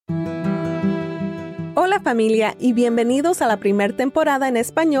Hola familia y bienvenidos a la primera temporada en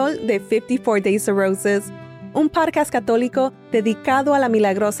español de 54 Days of Roses, un podcast católico dedicado a la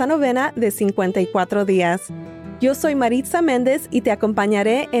milagrosa novena de 54 días. Yo soy Maritza Méndez y te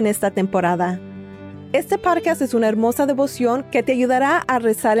acompañaré en esta temporada. Este podcast es una hermosa devoción que te ayudará a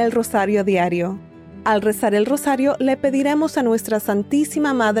rezar el rosario diario. Al rezar el rosario, le pediremos a nuestra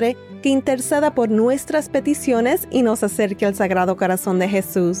Santísima Madre que interceda por nuestras peticiones y nos acerque al Sagrado Corazón de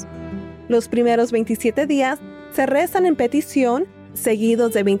Jesús. Los primeros 27 días se rezan en petición,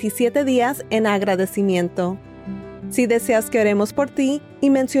 seguidos de 27 días en agradecimiento. Si deseas que oremos por ti y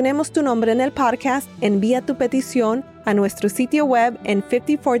mencionemos tu nombre en el podcast, envía tu petición a nuestro sitio web en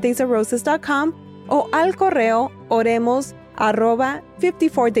 54daysofroses.com o al correo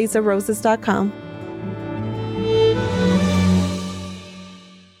oremos@54daysofroses.com.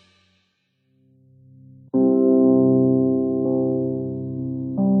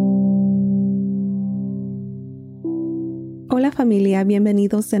 Hola familia,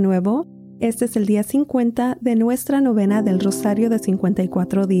 bienvenidos de nuevo. Este es el día 50 de nuestra novena del Rosario de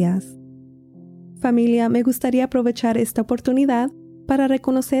 54 días. Familia, me gustaría aprovechar esta oportunidad para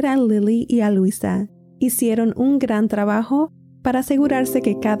reconocer a Lily y a Luisa. Hicieron un gran trabajo para asegurarse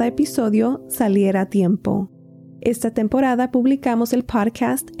que cada episodio saliera a tiempo. Esta temporada publicamos el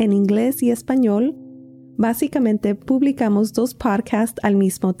podcast en inglés y español. Básicamente publicamos 2 podcasts al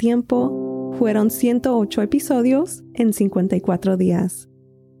mismo tiempo. Fueron 108 episodios en 54 días.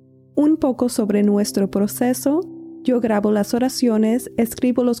 Un poco sobre nuestro proceso. Yo grabo las oraciones,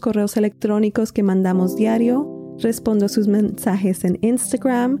 escribo los correos electrónicos que mandamos diario, respondo a sus mensajes en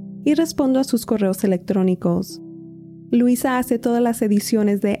Instagram y respondo a sus correos electrónicos. Luisa hace todas las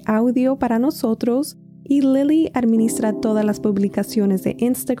ediciones de audio para nosotros y Lily administra todas las publicaciones de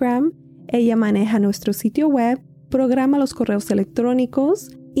Instagram. Ella maneja nuestro sitio web, programa los correos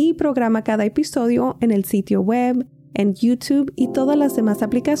electrónicos y programa cada episodio en el sitio web, en YouTube y todas las demás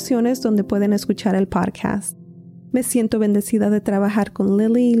aplicaciones donde pueden escuchar el podcast. Me siento bendecida de trabajar con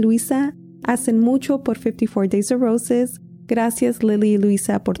Lily y Luisa. Hacen mucho por 54 Days of Roses. Gracias Lily y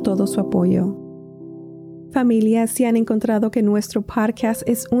Luisa por todo su apoyo. Familia, si han encontrado que nuestro podcast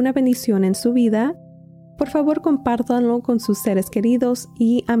es una bendición en su vida, por favor compártanlo con sus seres queridos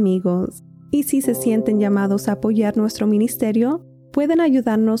y amigos. Y si se sienten llamados a apoyar nuestro ministerio, pueden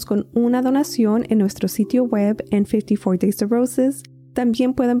ayudarnos con una donación en nuestro sitio web en 54 Days of Roses.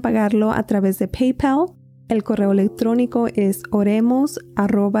 También pueden pagarlo a través de PayPal. El correo electrónico es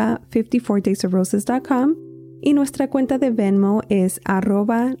oremos@54daysofroses.com y nuestra cuenta de Venmo es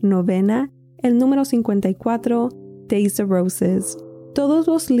 @novena, el número 54 Days of Roses. Todos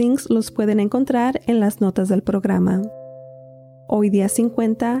los links los pueden encontrar en las notas del programa. Hoy día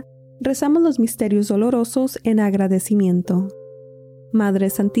 50, rezamos los misterios dolorosos en agradecimiento. Madre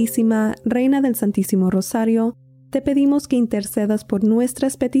Santísima, Reina del Santísimo Rosario, te pedimos que intercedas por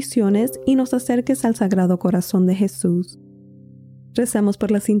nuestras peticiones y nos acerques al Sagrado Corazón de Jesús. Rezamos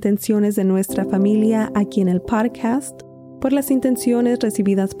por las intenciones de nuestra familia aquí en el podcast, por las intenciones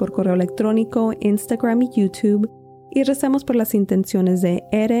recibidas por correo electrónico, Instagram y YouTube, y rezamos por las intenciones de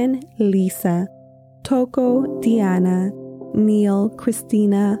Eren, Lisa, Toko, Diana, Neil,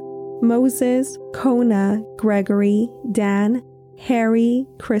 Christina, Moses, Kona, Gregory, Dan, Harry,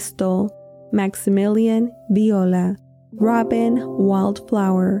 Crystal, Maximilian, Viola, Robin,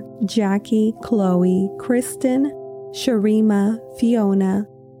 Wildflower, Jackie, Chloe, Kristen, Sharima, Fiona,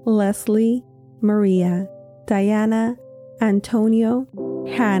 Leslie, Maria, Diana, Antonio,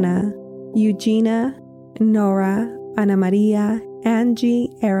 Hannah, Eugenia, Nora, Ana Maria,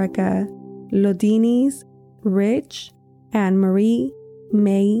 Angie, Erica, Lodinis, Rich, Anne-Marie,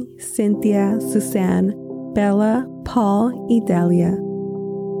 May, Cynthia, Suzanne, Bella, Paul y Delia.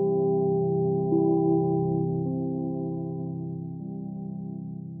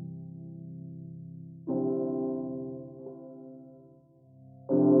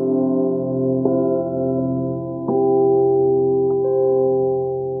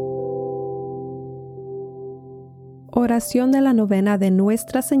 Oración de la novena de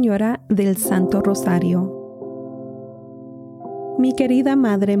Nuestra Señora del Santo Rosario. Mi querida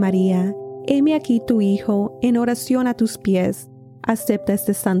Madre María, heme aquí tu Hijo en oración a tus pies. Acepta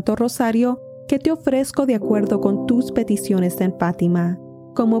este Santo Rosario que te ofrezco de acuerdo con tus peticiones en Fátima,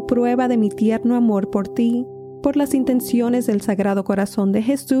 como prueba de mi tierno amor por ti, por las intenciones del Sagrado Corazón de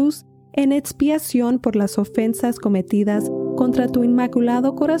Jesús, en expiación por las ofensas cometidas contra tu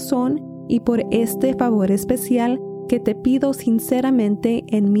Inmaculado Corazón y por este favor especial que te pido sinceramente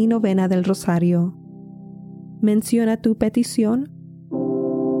en mi novena del Rosario. Menciona tu petición.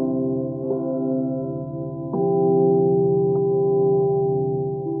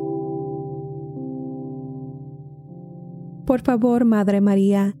 Por favor, Madre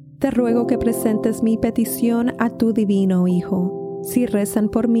María, te ruego que presentes mi petición a tu divino Hijo. Si rezan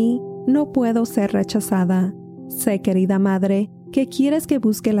por mí, no puedo ser rechazada. Sé, querida Madre, que quieres que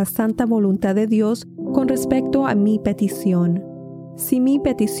busque la santa voluntad de Dios con respecto a mi petición. Si mi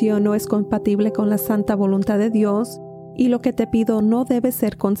petición no es compatible con la santa voluntad de Dios y lo que te pido no debe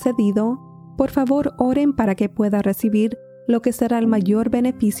ser concedido, por favor oren para que pueda recibir lo que será el mayor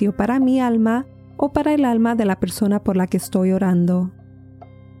beneficio para mi alma o para el alma de la persona por la que estoy orando.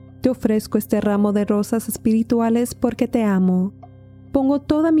 Te ofrezco este ramo de rosas espirituales porque te amo. Pongo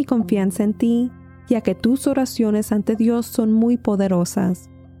toda mi confianza en ti, ya que tus oraciones ante Dios son muy poderosas.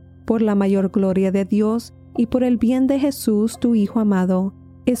 Por la mayor gloria de Dios y por el bien de Jesús, tu Hijo amado,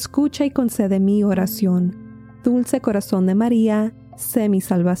 escucha y concede mi oración. Dulce corazón de María, sé mi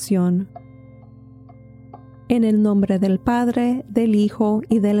salvación. En el nombre del Padre, del Hijo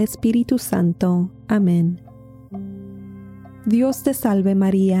y del Espíritu Santo. Amén. Dios te salve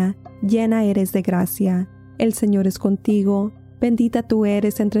María, llena eres de gracia. El Señor es contigo. Bendita tú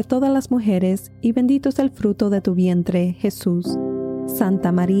eres entre todas las mujeres, y bendito es el fruto de tu vientre, Jesús.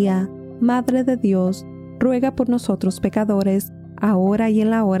 Santa María, Madre de Dios, ruega por nosotros pecadores, ahora y en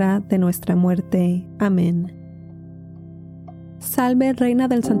la hora de nuestra muerte. Amén. Salve, Reina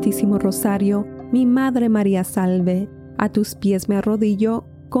del Santísimo Rosario, mi Madre María salve. A tus pies me arrodillo,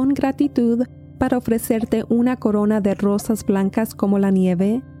 con gratitud, para ofrecerte una corona de rosas blancas como la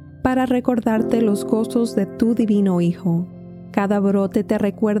nieve, para recordarte los gozos de tu divino Hijo. Cada brote te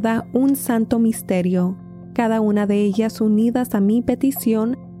recuerda un santo misterio, cada una de ellas unidas a mi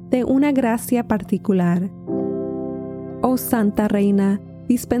petición de una gracia particular. Oh Santa Reina,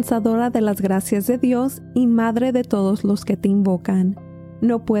 dispensadora de las gracias de Dios y Madre de todos los que te invocan,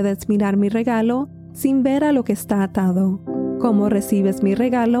 no puedes mirar mi regalo sin ver a lo que está atado. Como recibes mi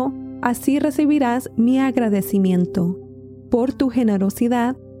regalo, así recibirás mi agradecimiento. Por tu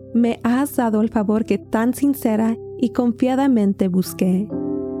generosidad, me has dado el favor que tan sincera y confiadamente busqué.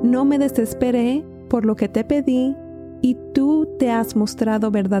 No me desesperé por lo que te pedí, y tú te has mostrado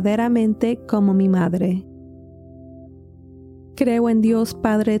verdaderamente como mi madre. Creo en Dios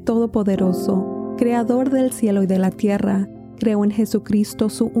Padre Todopoderoso, Creador del cielo y de la tierra. Creo en Jesucristo,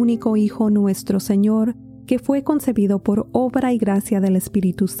 su único Hijo, nuestro Señor, que fue concebido por obra y gracia del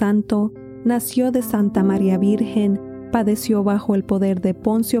Espíritu Santo, nació de Santa María Virgen, padeció bajo el poder de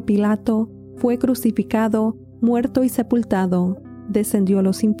Poncio Pilato, fue crucificado, muerto y sepultado, descendió a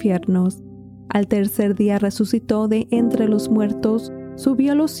los infiernos. Al tercer día resucitó de entre los muertos,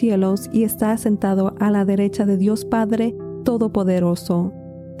 subió a los cielos y está sentado a la derecha de Dios Padre Todopoderoso.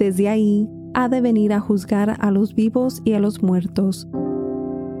 Desde ahí ha de venir a juzgar a los vivos y a los muertos.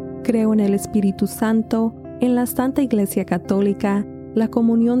 Creo en el Espíritu Santo, en la Santa Iglesia Católica, la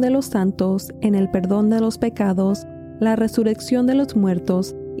comunión de los santos, en el perdón de los pecados, la resurrección de los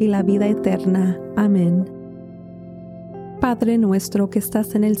muertos y la vida eterna. Amén. Padre nuestro que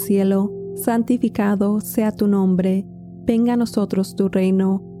estás en el cielo, santificado sea tu nombre. Venga a nosotros tu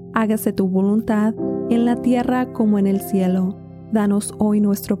reino. Hágase tu voluntad, en la tierra como en el cielo. Danos hoy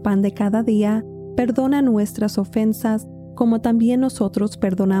nuestro pan de cada día. Perdona nuestras ofensas, como también nosotros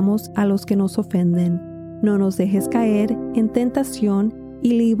perdonamos a los que nos ofenden. No nos dejes caer en tentación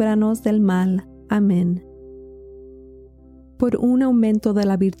y líbranos del mal. Amén. Por un aumento de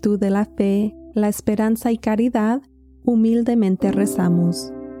la virtud de la fe, la esperanza y caridad, humildemente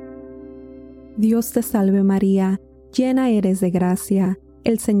rezamos. Dios te salve María, llena eres de gracia,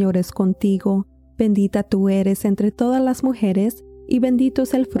 el Señor es contigo, bendita tú eres entre todas las mujeres, y bendito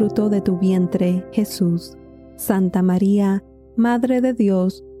es el fruto de tu vientre, Jesús. Santa María, Madre de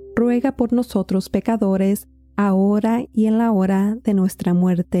Dios, ruega por nosotros pecadores, ahora y en la hora de nuestra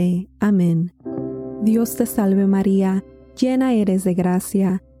muerte. Amén. Dios te salve María, llena eres de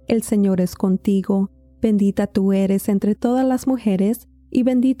gracia, el Señor es contigo, bendita tú eres entre todas las mujeres, y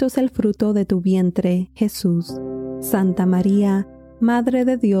bendito es el fruto de tu vientre, Jesús. Santa María, Madre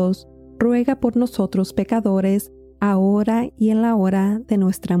de Dios, ruega por nosotros pecadores, ahora y en la hora de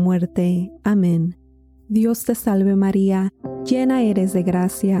nuestra muerte. Amén. Dios te salve María, llena eres de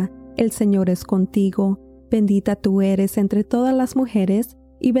gracia, el Señor es contigo, bendita tú eres entre todas las mujeres,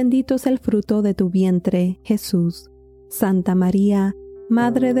 y bendito es el fruto de tu vientre, Jesús. Santa María,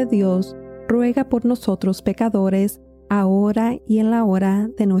 Madre de Dios, ruega por nosotros pecadores, ahora y en la hora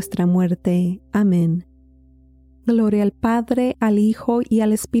de nuestra muerte. Amén. Gloria al Padre, al Hijo y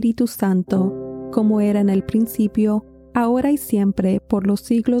al Espíritu Santo, como era en el principio, ahora y siempre, por los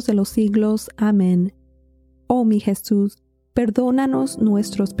siglos de los siglos. Amén. Oh mi Jesús, perdónanos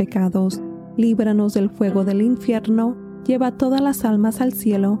nuestros pecados, líbranos del fuego del infierno, lleva todas las almas al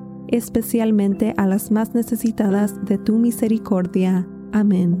cielo, especialmente a las más necesitadas de tu misericordia.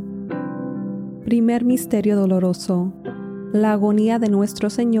 Amén. Primer misterio doloroso: la agonía de nuestro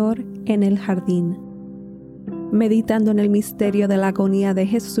Señor en el jardín. Meditando en el misterio de la agonía de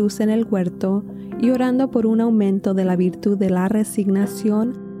Jesús en el huerto y orando por un aumento de la virtud de la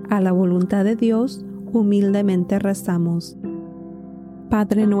resignación a la voluntad de Dios, humildemente rezamos.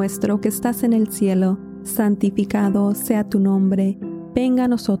 Padre nuestro que estás en el cielo, santificado sea tu nombre. Venga a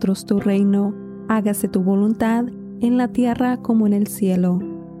nosotros tu reino, hágase tu voluntad en la tierra como en el cielo.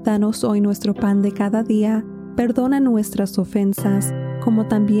 Danos hoy nuestro pan de cada día, perdona nuestras ofensas, como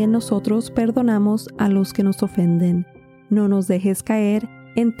también nosotros perdonamos a los que nos ofenden. No nos dejes caer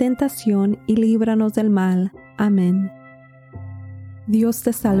en tentación y líbranos del mal. Amén. Dios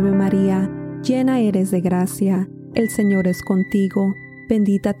te salve María, llena eres de gracia, el Señor es contigo.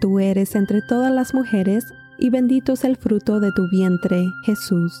 Bendita tú eres entre todas las mujeres, y bendito es el fruto de tu vientre,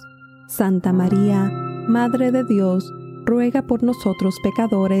 Jesús. Santa María, Madre de Dios, ruega por nosotros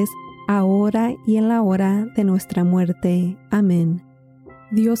pecadores, ahora y en la hora de nuestra muerte. Amén.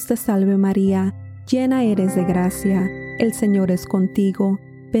 Dios te salve María, llena eres de gracia, el Señor es contigo.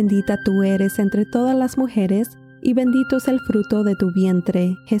 Bendita tú eres entre todas las mujeres, y bendito es el fruto de tu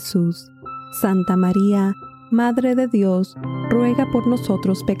vientre, Jesús. Santa María, Madre de Dios, ruega por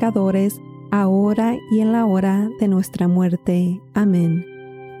nosotros pecadores, ahora y en la hora de nuestra muerte. Amén.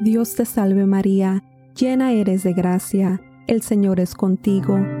 Dios te salve María, llena eres de gracia, el Señor es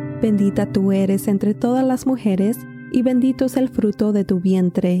contigo. Bendita tú eres entre todas las mujeres, y bendito es el fruto de tu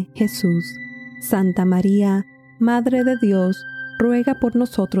vientre, Jesús. Santa María, Madre de Dios, ruega por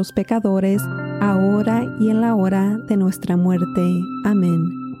nosotros pecadores, ahora y en la hora de nuestra muerte. Amén.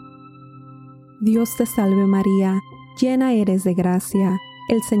 Dios te salve María, llena eres de gracia,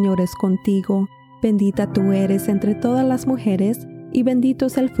 el Señor es contigo. Bendita tú eres entre todas las mujeres, y bendito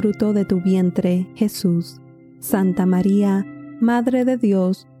es el fruto de tu vientre, Jesús. Santa María, Madre de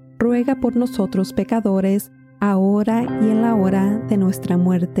Dios, ruega por nosotros pecadores, ahora y en la hora de nuestra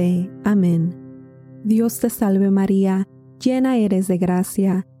muerte. Amén. Dios te salve María, llena eres de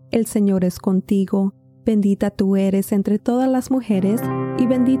gracia, el Señor es contigo. Bendita tú eres entre todas las mujeres, y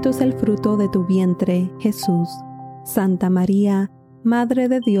bendito es el fruto de tu vientre, Jesús. Santa María, Madre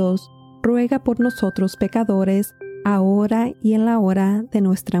de Dios, ruega por nosotros pecadores, ahora y en la hora de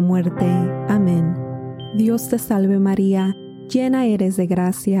nuestra muerte. Amén. Dios te salve María, llena eres de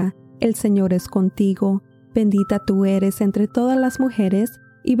gracia, el Señor es contigo. Bendita tú eres entre todas las mujeres,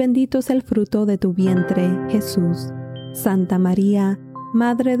 y bendito es el fruto de tu vientre, Jesús. Santa María,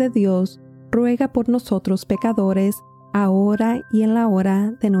 Madre de Dios, ruega por nosotros pecadores, ahora y en la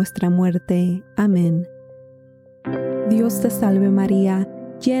hora de nuestra muerte. Amén. Dios te salve María,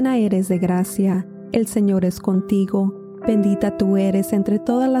 llena eres de gracia, el Señor es contigo. Bendita tú eres entre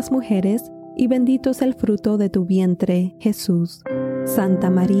todas las mujeres, y bendito es el fruto de tu vientre, Jesús. Santa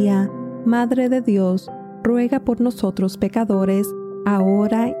María, Madre de Dios, ruega por nosotros pecadores,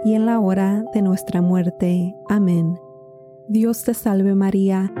 ahora y en la hora de nuestra muerte. Amén. Dios te salve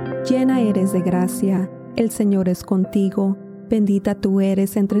María, llena eres de gracia, el Señor es contigo. Bendita tú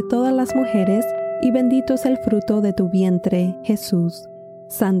eres entre todas las mujeres, y bendito es el fruto de tu vientre, Jesús.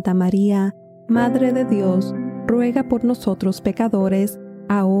 Santa María, Madre de Dios, ruega por nosotros pecadores,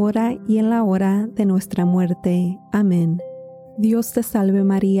 ahora y en la hora de nuestra muerte. Amén. Dios te salve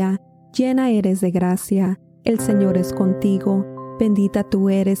María, llena eres de gracia, el Señor es contigo. Bendita tú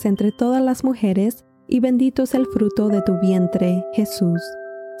eres entre todas las mujeres, y bendito es el fruto de tu vientre, Jesús.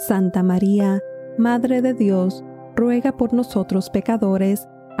 Santa María, Madre de Dios, ruega por nosotros pecadores,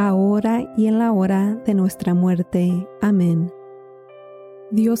 ahora y en la hora de nuestra muerte. Amén.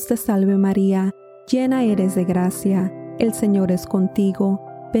 Dios te salve María, llena eres de gracia, el Señor es contigo.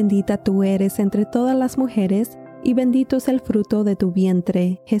 Bendita tú eres entre todas las mujeres, y bendito es el fruto de tu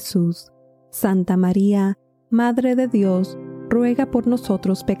vientre, Jesús. Santa María, Madre de Dios, ruega por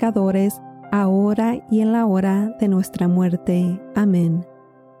nosotros pecadores, ahora y en la hora de nuestra muerte. Amén.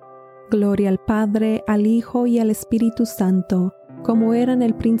 Gloria al Padre, al Hijo y al Espíritu Santo, como era en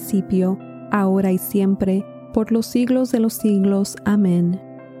el principio, ahora y siempre, por los siglos de los siglos. Amén.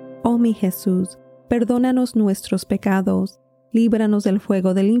 Oh mi Jesús, perdónanos nuestros pecados, líbranos del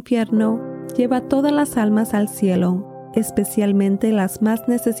fuego del infierno, lleva todas las almas al cielo, especialmente las más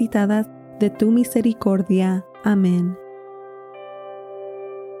necesitadas de tu misericordia. Amén.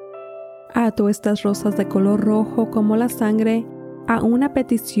 Ato estas rosas de color rojo como la sangre a una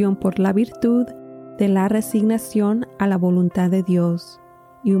petición por la virtud de la resignación a la voluntad de Dios,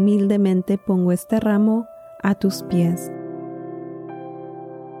 y humildemente pongo este ramo a tus pies.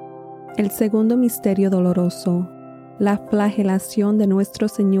 El segundo misterio doloroso, la flagelación de nuestro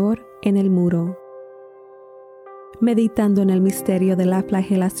Señor en el muro. Meditando en el misterio de la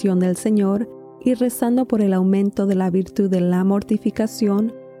flagelación del Señor y rezando por el aumento de la virtud de la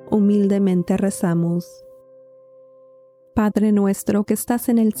mortificación, humildemente rezamos. Padre nuestro que estás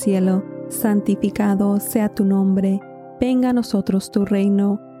en el cielo, santificado sea tu nombre. Venga a nosotros tu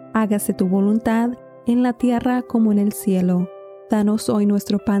reino, hágase tu voluntad, en la tierra como en el cielo. Danos hoy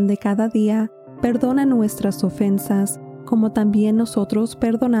nuestro pan de cada día, perdona nuestras ofensas, como también nosotros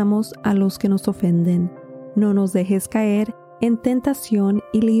perdonamos a los que nos ofenden. No nos dejes caer en tentación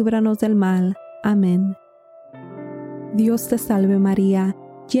y líbranos del mal. Amén. Dios te salve María,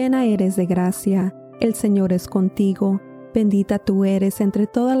 llena eres de gracia, el Señor es contigo, bendita tú eres entre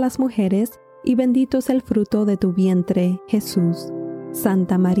todas las mujeres, y bendito es el fruto de tu vientre, Jesús.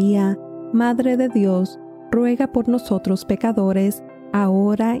 Santa María, Madre de Dios, ruega por nosotros pecadores,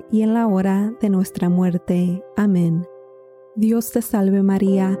 ahora y en la hora de nuestra muerte. Amén. Dios te salve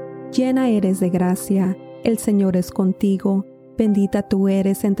María, llena eres de gracia, el Señor es contigo, bendita tú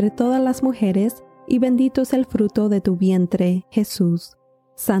eres entre todas las mujeres, y bendito es el fruto de tu vientre, Jesús.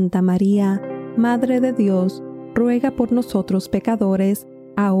 Santa María, Madre de Dios, ruega por nosotros pecadores,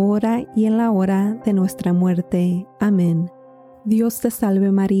 ahora y en la hora de nuestra muerte. Amén. Dios te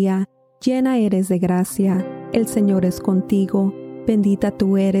salve María, llena eres de gracia, el Señor es contigo, bendita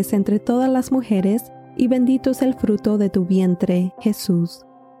tú eres entre todas las mujeres, y bendito es el fruto de tu vientre, Jesús.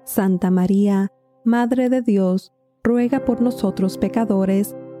 Santa María, Madre de Dios, ruega por nosotros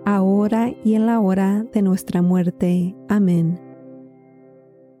pecadores, ahora y en la hora de nuestra muerte. Amén.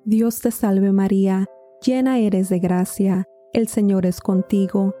 Dios te salve María, llena eres de gracia, el Señor es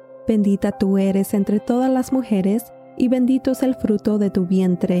contigo, bendita tú eres entre todas las mujeres, y bendito es el fruto de tu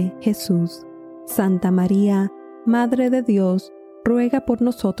vientre, Jesús. Santa María, Madre de Dios, ruega por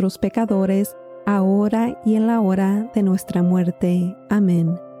nosotros pecadores, ahora y en la hora de nuestra muerte.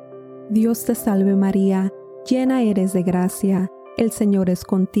 Amén. Dios te salve María, llena eres de gracia, el Señor es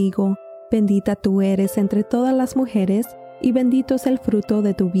contigo, bendita tú eres entre todas las mujeres, y bendito es el fruto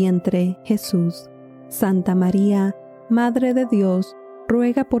de tu vientre, Jesús. Santa María, Madre de Dios,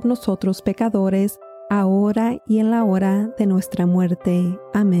 ruega por nosotros pecadores, ahora y en la hora de nuestra muerte.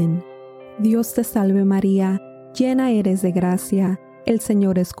 Amén. Dios te salve María, llena eres de gracia, el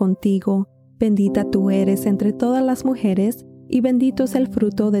Señor es contigo, bendita tú eres entre todas las mujeres, y bendito es el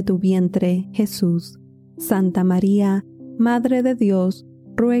fruto de tu vientre, Jesús. Santa María, Madre de Dios,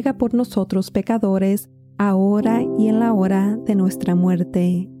 ruega por nosotros pecadores, ahora y en la hora de nuestra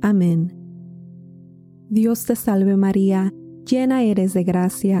muerte. Amén. Dios te salve María, llena eres de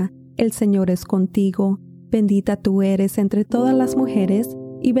gracia, el Señor es contigo, bendita tú eres entre todas las mujeres,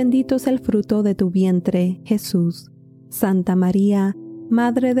 y bendito es el fruto de tu vientre, Jesús. Santa María,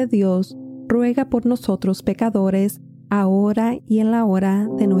 Madre de Dios, ruega por nosotros pecadores, ahora y en la hora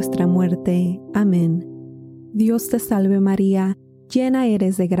de nuestra muerte. Amén. Dios te salve María, llena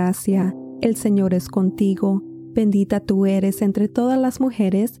eres de gracia, el Señor es contigo, bendita tú eres entre todas las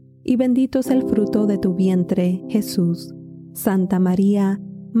mujeres, y bendito es el fruto de tu vientre, Jesús. Santa María,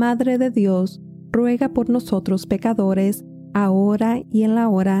 Madre de Dios, ruega por nosotros pecadores, ahora y en la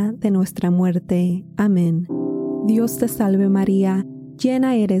hora de nuestra muerte. Amén. Dios te salve María,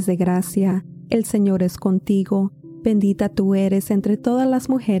 llena eres de gracia, el Señor es contigo, bendita tú eres entre todas las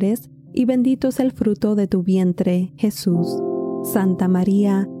mujeres, y bendito es el fruto de tu vientre, Jesús. Santa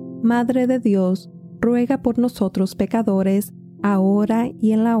María, Madre de Dios, ruega por nosotros pecadores, ahora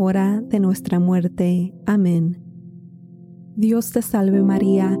y en la hora de nuestra muerte. Amén. Dios te salve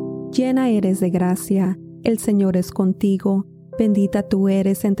María, llena eres de gracia, el Señor es contigo, bendita tú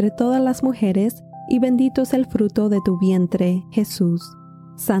eres entre todas las mujeres, y bendito es el fruto de tu vientre, Jesús.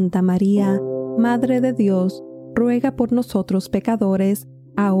 Santa María, Madre de Dios, ruega por nosotros pecadores,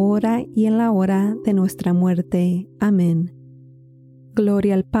 ahora y en la hora de nuestra muerte. Amén.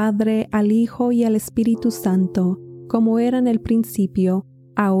 Gloria al Padre, al Hijo y al Espíritu Santo, como era en el principio,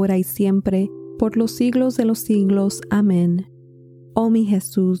 ahora y siempre, por los siglos de los siglos. Amén. Oh mi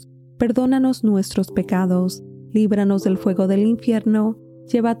Jesús, perdónanos nuestros pecados, líbranos del fuego del infierno,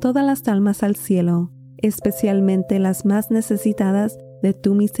 lleva todas las almas al cielo, especialmente las más necesitadas de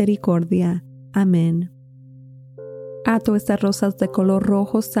tu misericordia. Amén. Ato estas rosas de color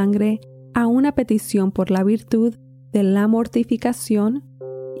rojo sangre a una petición por la virtud de la mortificación,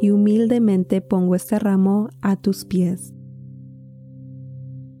 y humildemente pongo este ramo a tus pies.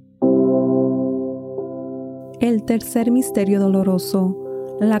 El tercer misterio doloroso,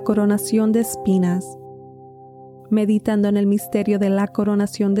 la coronación de espinas. Meditando en el misterio de la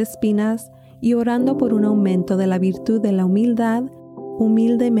coronación de espinas y orando por un aumento de la virtud de la humildad,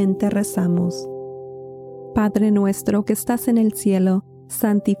 humildemente rezamos. Padre nuestro que estás en el cielo,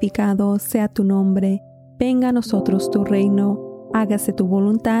 santificado sea tu nombre. Venga a nosotros tu reino. Hágase tu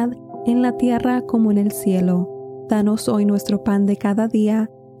voluntad en la tierra como en el cielo. Danos hoy nuestro pan de cada día.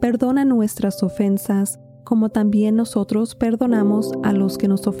 Perdona nuestras ofensas, como también nosotros perdonamos a los que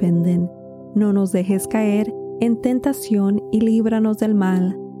nos ofenden. No nos dejes caer en tentación y líbranos del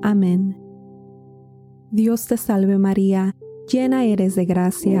mal. Amén. Dios te salve María, llena eres de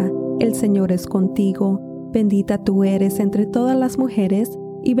gracia, el Señor es contigo. Bendita tú eres entre todas las mujeres,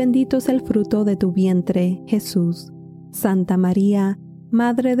 y bendito es el fruto de tu vientre, Jesús. Santa María,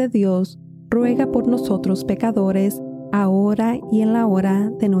 Madre de Dios, ruega por nosotros pecadores, ahora y en la hora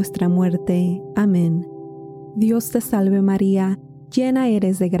de nuestra muerte. Amén. Dios te salve María, llena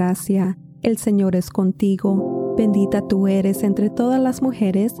eres de gracia, el Señor es contigo. Bendita tú eres entre todas las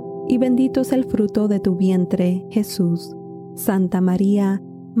mujeres, y bendito es el fruto de tu vientre, Jesús. Santa María,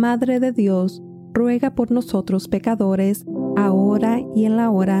 Madre de Dios, ruega por nosotros pecadores, ahora y en la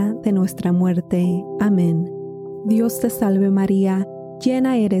hora de nuestra muerte. Amén. Dios te salve María,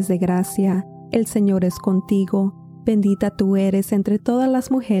 llena eres de gracia, el Señor es contigo. Bendita tú eres entre todas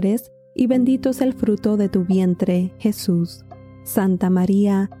las mujeres, y bendito es el fruto de tu vientre, Jesús. Santa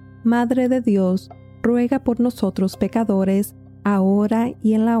María, Madre de Dios, ruega por nosotros pecadores, ahora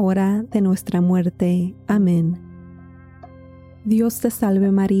y en la hora de nuestra muerte. Amén. Dios te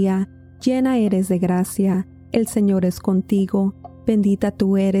salve María, llena eres de gracia, el Señor es contigo. Bendita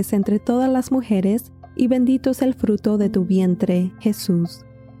tú eres entre todas las mujeres, y bendito es el fruto de tu vientre, Jesús.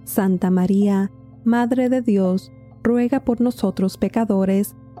 Santa María, Madre de Dios, ruega por nosotros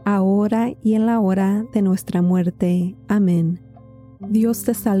pecadores, ahora y en la hora de nuestra muerte. Amén. Dios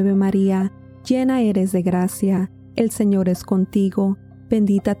te salve María, llena eres de gracia, el Señor es contigo.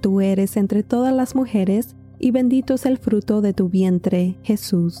 Bendita tú eres entre todas las mujeres, y bendito es el fruto de tu vientre,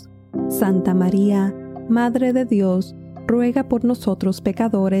 Jesús. Santa María, Madre de Dios, ruega por nosotros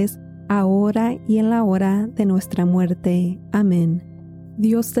pecadores, ahora y en la hora de nuestra muerte. Amén.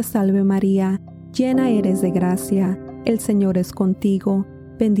 Dios te salve María, llena eres de gracia, el Señor es contigo.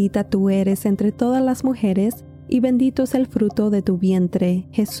 Bendita tú eres entre todas las mujeres, y bendito es el fruto de tu vientre,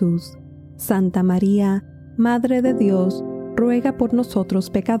 Jesús. Santa María, Madre de Dios, ruega por nosotros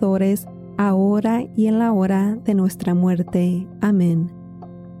pecadores, ahora y en la hora de nuestra muerte. Amén.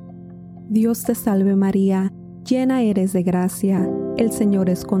 Dios te salve María, llena eres de gracia, el Señor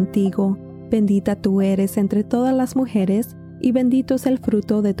es contigo. Bendita tú eres entre todas las mujeres, y bendito es el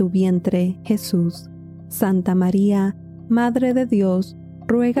fruto de tu vientre, Jesús. Santa María, Madre de Dios,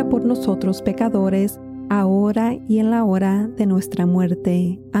 ruega por nosotros pecadores, ahora y en la hora de nuestra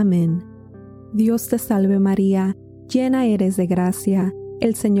muerte. Amén. Dios te salve María, llena eres de gracia,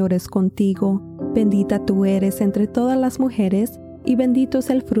 el Señor es contigo. Bendita tú eres entre todas las mujeres, y bendito es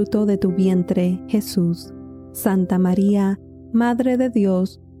el fruto de tu vientre, Jesús. Santa María, Madre de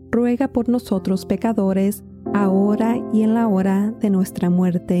Dios, ruega por nosotros pecadores, ahora y en la hora de nuestra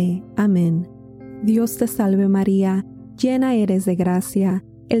muerte. Amén. Dios te salve María, llena eres de gracia,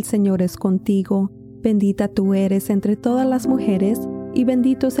 el Señor es contigo. Bendita tú eres entre todas las mujeres, y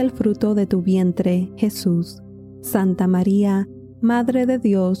bendito es el fruto de tu vientre, Jesús. Santa María, Madre de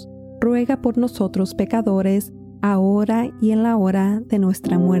Dios, ruega por nosotros pecadores, ahora y en la hora de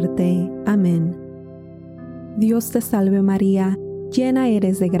nuestra muerte. Amén. Dios te salve María, llena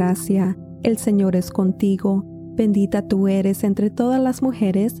eres de gracia, el Señor es contigo. Bendita tú eres entre todas las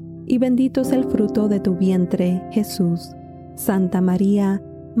mujeres, y bendito es el fruto de tu vientre, Jesús. Santa María,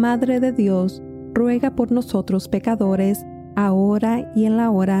 Madre de Dios, ruega por nosotros pecadores, ahora y en la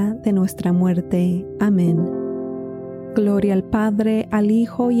hora de nuestra muerte. Amén. Gloria al Padre, al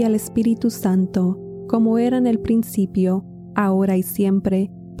Hijo y al Espíritu Santo, como era en el principio, ahora y siempre,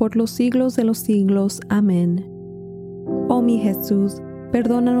 por los siglos de los siglos. Amén. Oh mi Jesús,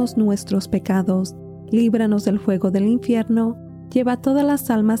 perdónanos nuestros pecados, líbranos del fuego del infierno, lleva todas las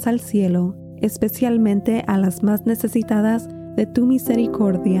almas al cielo, especialmente a las más necesitadas de tu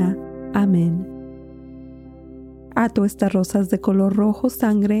misericordia. Amén. Ato estas rosas de color rojo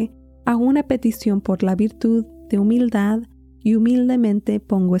sangre a una petición por la virtud de humildad, y humildemente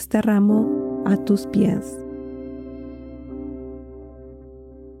pongo este ramo a tus pies.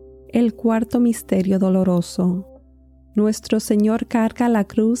 El cuarto misterio doloroso. Nuestro Señor carga la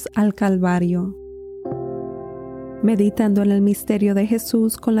cruz al Calvario. Meditando en el misterio de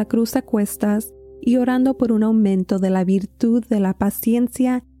Jesús con la cruz a cuestas y orando por un aumento de la virtud de la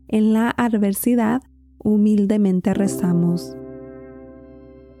paciencia en la adversidad, humildemente rezamos.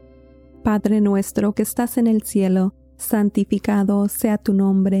 Padre nuestro que estás en el cielo, santificado sea tu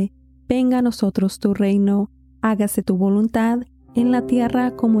nombre. Venga a nosotros tu reino, hágase tu voluntad, en la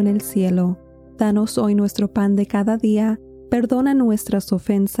tierra como en el cielo. Danos hoy nuestro pan de cada día, perdona nuestras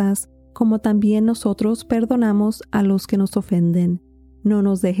ofensas, como también nosotros perdonamos a los que nos ofenden. No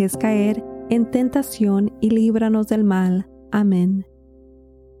nos dejes caer en tentación y líbranos del mal. Amén.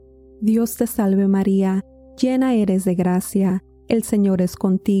 Dios te salve María, llena eres de gracia, el Señor es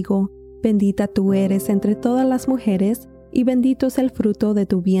contigo, bendita tú eres entre todas las mujeres, y bendito es el fruto de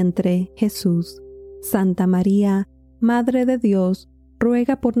tu vientre, Jesús. Santa María, Madre de Dios,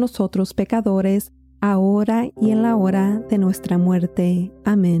 ruega por nosotros pecadores, ahora y en la hora de nuestra muerte.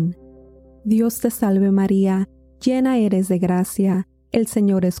 Amén. Dios te salve María, llena eres de gracia, el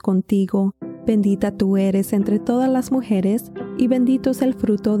Señor es contigo, bendita tú eres entre todas las mujeres, y bendito es el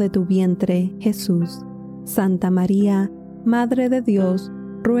fruto de tu vientre, Jesús. Santa María, Madre de Dios,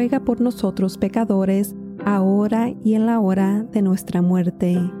 ruega por nosotros pecadores, ahora y en la hora de nuestra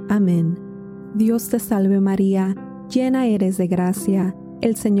muerte. Amén. Dios te salve María, llena eres de gracia,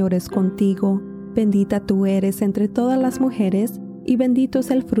 el Señor es contigo, bendita tú eres entre todas las mujeres, y bendito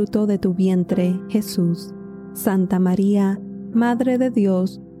es el fruto de tu vientre, Jesús. Santa María, Madre de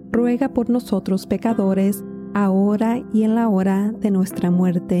Dios, ruega por nosotros pecadores, ahora y en la hora de nuestra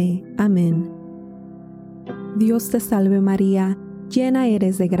muerte. Amén. Dios te salve María, llena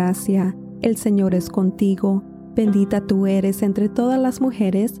eres de gracia, el Señor es contigo, bendita tú eres entre todas las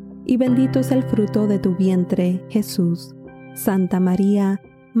mujeres, y bendito es el fruto de tu vientre, Jesús. Santa María,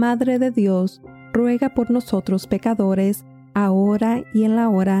 Madre de Dios, ruega por nosotros pecadores, ahora y en la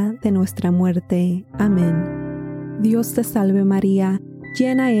hora de nuestra muerte. Amén. Dios te salve María,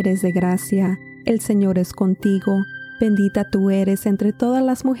 llena eres de gracia, el Señor es contigo, bendita tú eres entre todas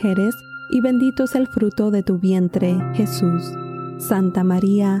las mujeres, y bendito es el fruto de tu vientre, Jesús. Santa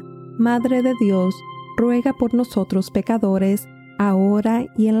María, Madre de Dios, ruega por nosotros pecadores, ahora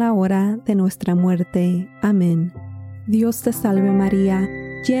y en la hora de nuestra muerte. Amén. Dios te salve María,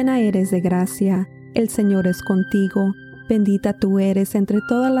 llena eres de gracia, el Señor es contigo, bendita tú eres entre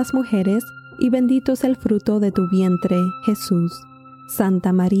todas las mujeres, y bendito es el fruto de tu vientre, Jesús.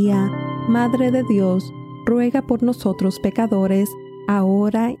 Santa María, Madre de Dios, ruega por nosotros pecadores,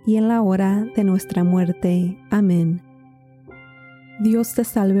 ahora y en la hora de nuestra muerte. Amén. Dios te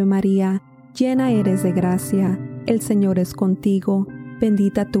salve María, llena eres de gracia, el Señor es contigo,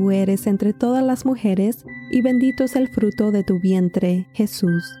 bendita tú eres entre todas las mujeres, y bendito es el fruto de tu vientre,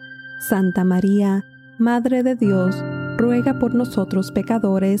 Jesús. Santa María, Madre de Dios, ruega por nosotros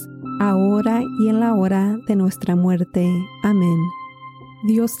pecadores, ahora y en la hora de nuestra muerte. Amén.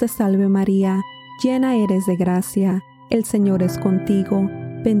 Dios te salve María, llena eres de gracia, el Señor es contigo,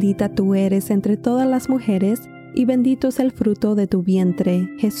 bendita tú eres entre todas las mujeres, y bendito es el fruto de tu vientre,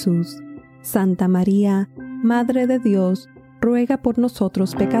 Jesús. Santa María, Madre de Dios, ruega por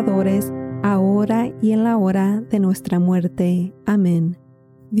nosotros pecadores, ahora y en la hora de nuestra muerte. Amén.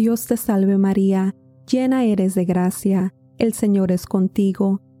 Dios te salve María, llena eres de gracia, el Señor es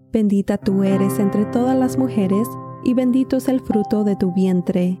contigo, bendita tú eres entre todas las mujeres, y bendito es el fruto de tu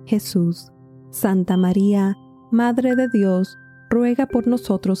vientre, Jesús. Santa María, Madre de Dios, ruega por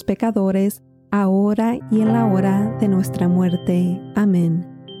nosotros pecadores, ahora y en la hora de nuestra muerte. Amén.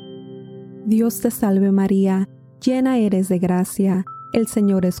 Dios te salve María, llena eres de gracia, el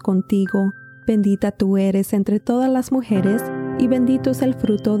Señor es contigo, bendita tú eres entre todas las mujeres, y bendito es el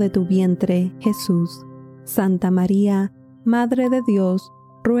fruto de tu vientre, Jesús. Santa María, Madre de Dios,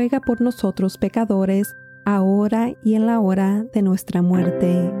 ruega por nosotros pecadores, ahora y en la hora de nuestra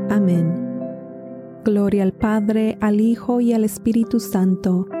muerte. Amén. Gloria al Padre, al Hijo y al Espíritu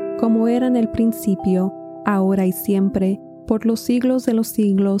Santo, como era en el principio, ahora y siempre, por los siglos de los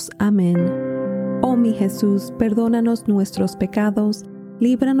siglos. Amén. Oh mi Jesús, perdónanos nuestros pecados,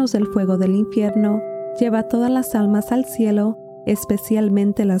 líbranos del fuego del infierno, lleva todas las almas al cielo,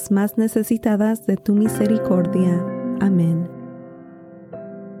 especialmente las más necesitadas de tu misericordia. Amén.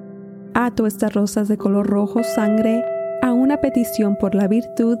 Ato estas rosas de color rojo sangre a una petición por la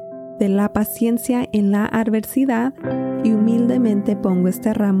virtud de la paciencia en la adversidad, y humildemente pongo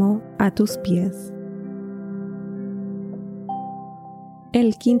este ramo a tus pies.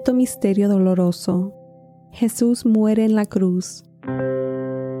 El quinto misterio doloroso. Jesús muere en la cruz.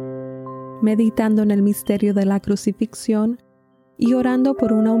 Meditando en el misterio de la crucifixión y orando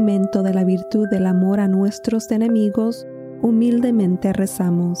por un aumento de la virtud del amor a nuestros enemigos, humildemente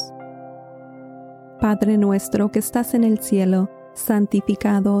rezamos. Padre nuestro que estás en el cielo,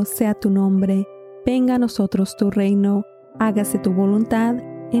 santificado sea tu nombre. Venga a nosotros tu reino, hágase tu voluntad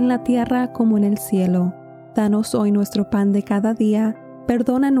en la tierra como en el cielo. Danos hoy nuestro pan de cada día,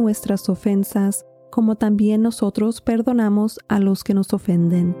 perdona nuestras ofensas, como también nosotros perdonamos a los que nos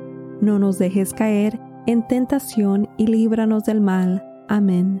ofenden. No nos dejes caer en tentación y líbranos del mal.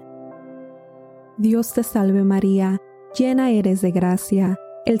 Amén. Dios te salve María, llena eres de gracia,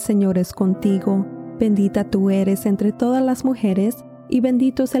 el Señor es contigo, bendita tú eres entre todas las mujeres, y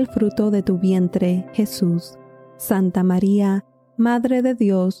bendito es el fruto de tu vientre, Jesús. Santa María, Madre de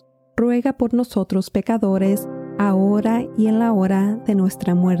Dios, ruega por nosotros pecadores, ahora y en la hora de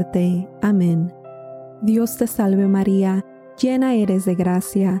nuestra muerte. Amén. Dios te salve María, llena eres de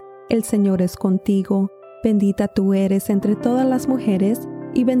gracia, el Señor es contigo, bendita tú eres entre todas las mujeres,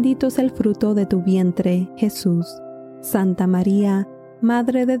 y bendito es el fruto de tu vientre, Jesús. Santa María,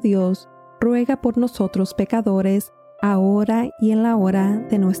 Madre de Dios, ruega por nosotros pecadores, ahora y en la hora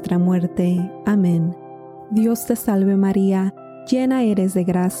de nuestra muerte. Amén. Dios te salve María, llena eres de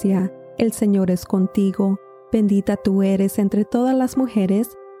gracia, el Señor es contigo, bendita tú eres entre todas las mujeres,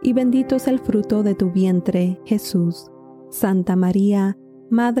 y bendito es el fruto de tu vientre, Jesús. Santa María,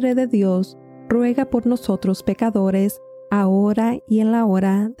 Madre de Dios, ruega por nosotros pecadores, ahora y en la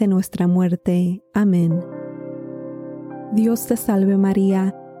hora de nuestra muerte. Amén. Dios te salve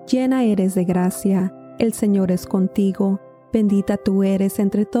María, llena eres de gracia, el Señor es contigo, bendita tú eres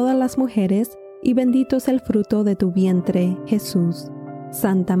entre todas las mujeres, y bendito es el fruto de tu vientre, Jesús.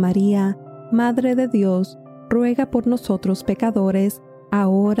 Santa María, Madre de Dios, ruega por nosotros pecadores,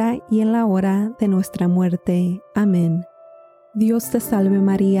 ahora y en la hora de nuestra muerte. Amén. Dios te salve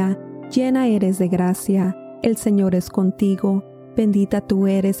María, llena eres de gracia, el Señor es contigo, bendita tú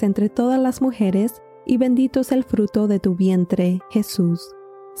eres entre todas las mujeres, y bendito es el fruto de tu vientre, Jesús.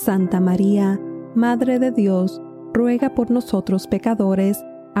 Santa María, Madre de Dios, ruega por nosotros pecadores,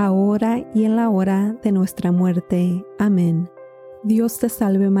 ahora y en la hora de nuestra muerte. Amén. Dios te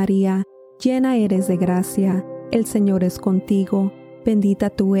salve María, llena eres de gracia, el Señor es contigo, bendita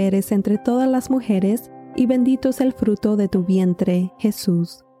tú eres entre todas las mujeres, y bendito es el fruto de tu vientre,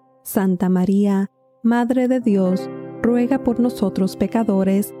 Jesús. Santa María, Madre de Dios, ruega por nosotros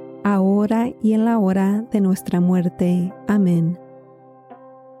pecadores, ahora y en la hora de nuestra muerte. Amén.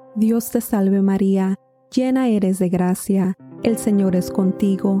 Dios te salve María, llena eres de gracia, el Señor es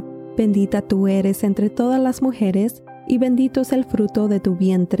contigo, bendita tú eres entre todas las mujeres, y bendito es el fruto de tu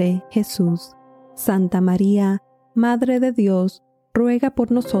vientre, Jesús. Santa María, Madre de Dios, ruega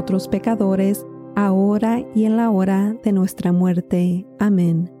por nosotros pecadores, ahora y en la hora de nuestra muerte.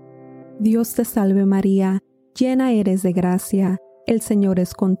 Amén. Dios te salve María, llena eres de gracia, el Señor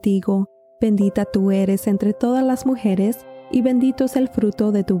es contigo, bendita tú eres entre todas las mujeres, y bendito es el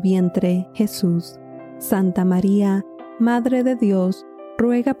fruto de tu vientre, Jesús. Santa María, Madre de Dios,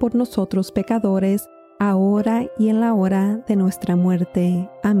 ruega por nosotros pecadores, ahora y en la hora de nuestra muerte.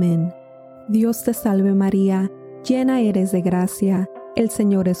 Amén. Dios te salve María, llena eres de gracia, el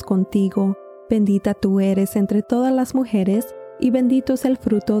Señor es contigo, bendita tú eres entre todas las mujeres, y bendito es el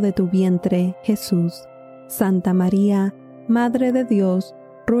fruto de tu vientre, Jesús. Santa María, Madre de Dios,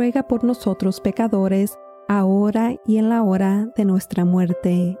 ruega por nosotros pecadores, ahora y en la hora de nuestra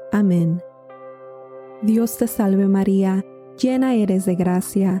muerte. Amén. Dios te salve María, llena eres de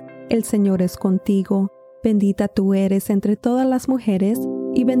gracia, el Señor es contigo, bendita tú eres entre todas las mujeres,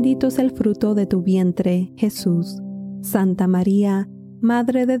 y bendito es el fruto de tu vientre, Jesús. Santa María,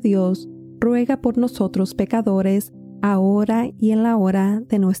 Madre de Dios, ruega por nosotros pecadores, ahora y en la hora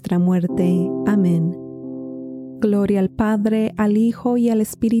de nuestra muerte. Amén. Gloria al Padre, al Hijo y al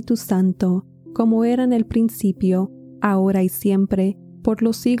Espíritu Santo, como era en el principio, ahora y siempre, por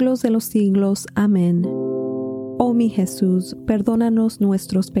los siglos de los siglos. Amén. Oh mi Jesús, perdónanos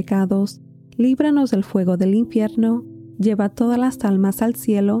nuestros pecados, líbranos del fuego del infierno, lleva todas las almas al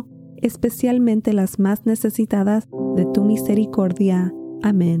cielo, especialmente las más necesitadas de tu misericordia.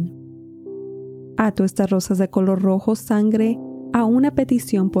 Amén. Ato estas rosas de color rojo sangre a una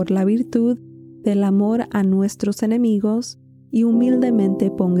petición por la virtud del amor a nuestros enemigos, y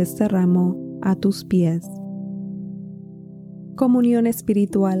humildemente pongo este ramo a tus pies. Comunión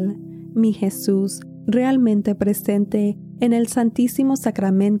espiritual. Mi Jesús, realmente presente en el Santísimo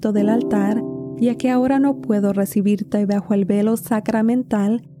Sacramento del altar, ya que ahora no puedo recibirte bajo el velo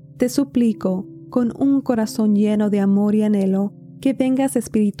sacramental, te suplico, con un corazón lleno de amor y anhelo, que vengas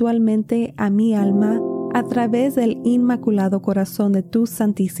espiritualmente a mi alma a través del Inmaculado Corazón de tu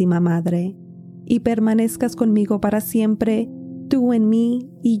Santísima Madre, y permanezcas conmigo para siempre, tú en mí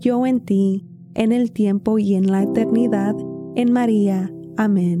y yo en ti, en el tiempo y en la eternidad, en María.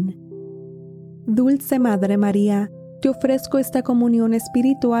 Amén. Dulce Madre María, te ofrezco esta comunión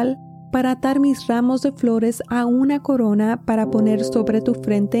espiritual para atar mis ramos de flores a una corona para poner sobre tu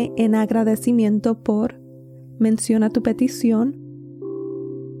frente en agradecimiento por... Menciona tu petición.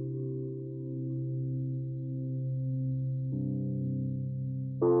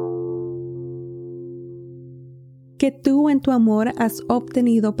 Que tú en tu amor has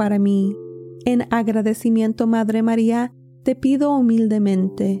obtenido para mí, En agradecimiento, Madre María, te pido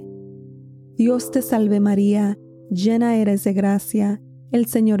humildemente. Dios te salve María, llena eres de gracia, el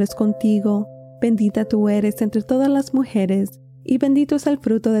Señor es contigo, bendita tú eres entre todas las mujeres, y bendito es el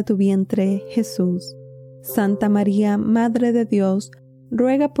fruto de tu vientre, Jesús. Santa María, Madre de Dios,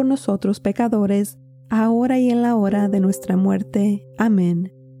 ruega por nosotros pecadores, ahora y en la hora de nuestra muerte.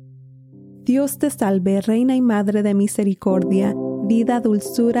 Amén. Dios te salve, Reina y Madre de misericordia, vida,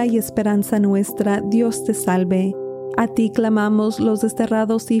 dulzura y esperanza nuestra, Dios te salve. A ti clamamos los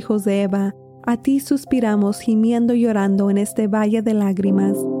desterrados hijos de Eva, a ti suspiramos gimiendo y llorando en este valle de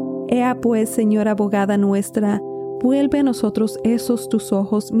lágrimas. Ea pues, Señora abogada nuestra, vuelve a nosotros esos tus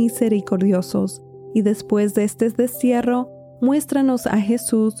ojos misericordiosos, y después de este destierro, muéstranos a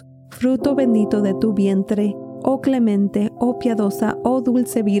Jesús, fruto bendito de tu vientre. Oh clemente, oh piadosa, oh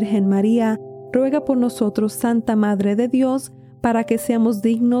dulce Virgen María, ruega por nosotros, Santa Madre de Dios, para que seamos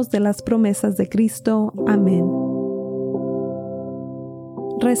dignos de las promesas de Cristo. Amén.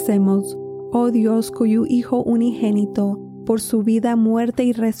 Recemos, oh Dios, cuyo Hijo unigénito, por su vida, muerte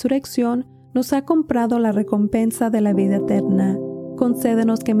y resurrección, nos ha comprado la recompensa de la vida eterna.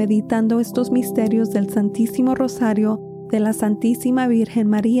 Concédenos que meditando estos misterios del Santísimo Rosario de la Santísima Virgen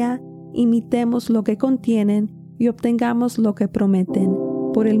María, imitemos lo que contienen y obtengamos lo que prometen.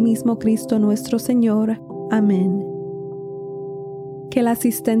 Por el mismo Cristo nuestro Señor. Amén. Que la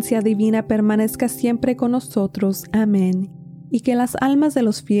asistencia divina permanezca siempre con nosotros. Amén. Y que las almas de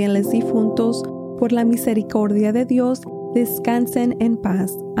los fieles difuntos, por la misericordia de Dios, descansen en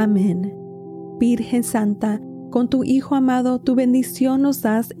paz. Amén. Virgen Santa, con tu Hijo amado, tu bendición nos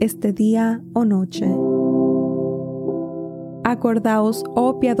das este día o noche. Acordaos,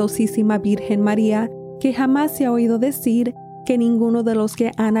 oh piadosísima Virgen María, que jamás se ha oído decir que ninguno de los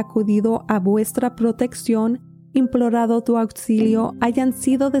que han acudido a vuestra protección, implorado tu auxilio, hayan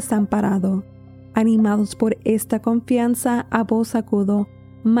sido desamparados. Animados por esta confianza, a vos acudo,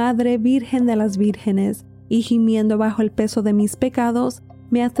 Madre Virgen de las Vírgenes, y gimiendo bajo el peso de mis pecados,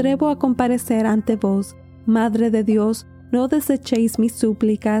 me atrevo a comparecer ante vos. Madre de Dios, no desechéis mis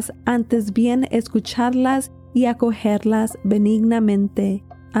súplicas, antes bien escuchadlas y acogerlas benignamente.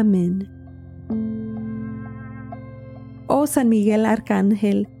 Amén. Oh San Miguel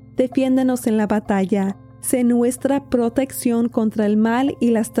Arcángel, defiéndenos en la batalla, sé nuestra protección contra el mal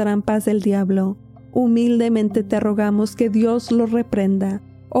y las trampas del diablo. Humildemente te rogamos que Dios lo reprenda,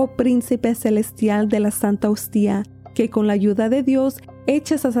 oh Príncipe Celestial de la Santa Hostia, que con la ayuda de Dios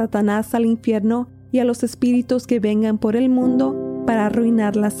eches a Satanás al infierno y a los espíritus que vengan por el mundo para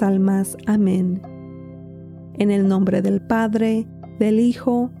arruinar las almas. Amén. En el nombre del Padre, del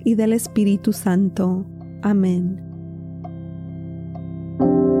Hijo y del Espíritu Santo. Amén.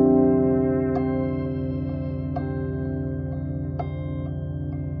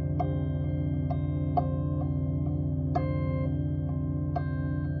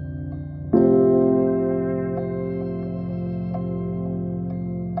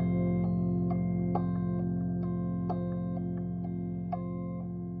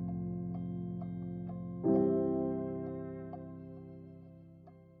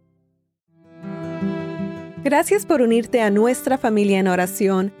 Gracias por unirte a nuestra familia en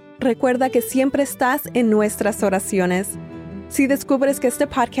oración. Recuerda que siempre estás en nuestras oraciones. Si descubres que este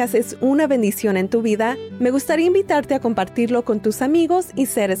podcast es una bendición en tu vida, me gustaría invitarte a compartirlo con tus amigos y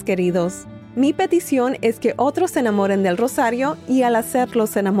seres queridos. Mi petición es que otros se enamoren del Rosario y al hacerlo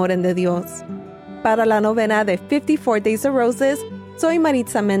se enamoren de Dios. Para la novena de 54 Days of Roses, soy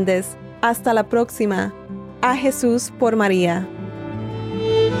Maritza Méndez. Hasta la próxima. A Jesús por María.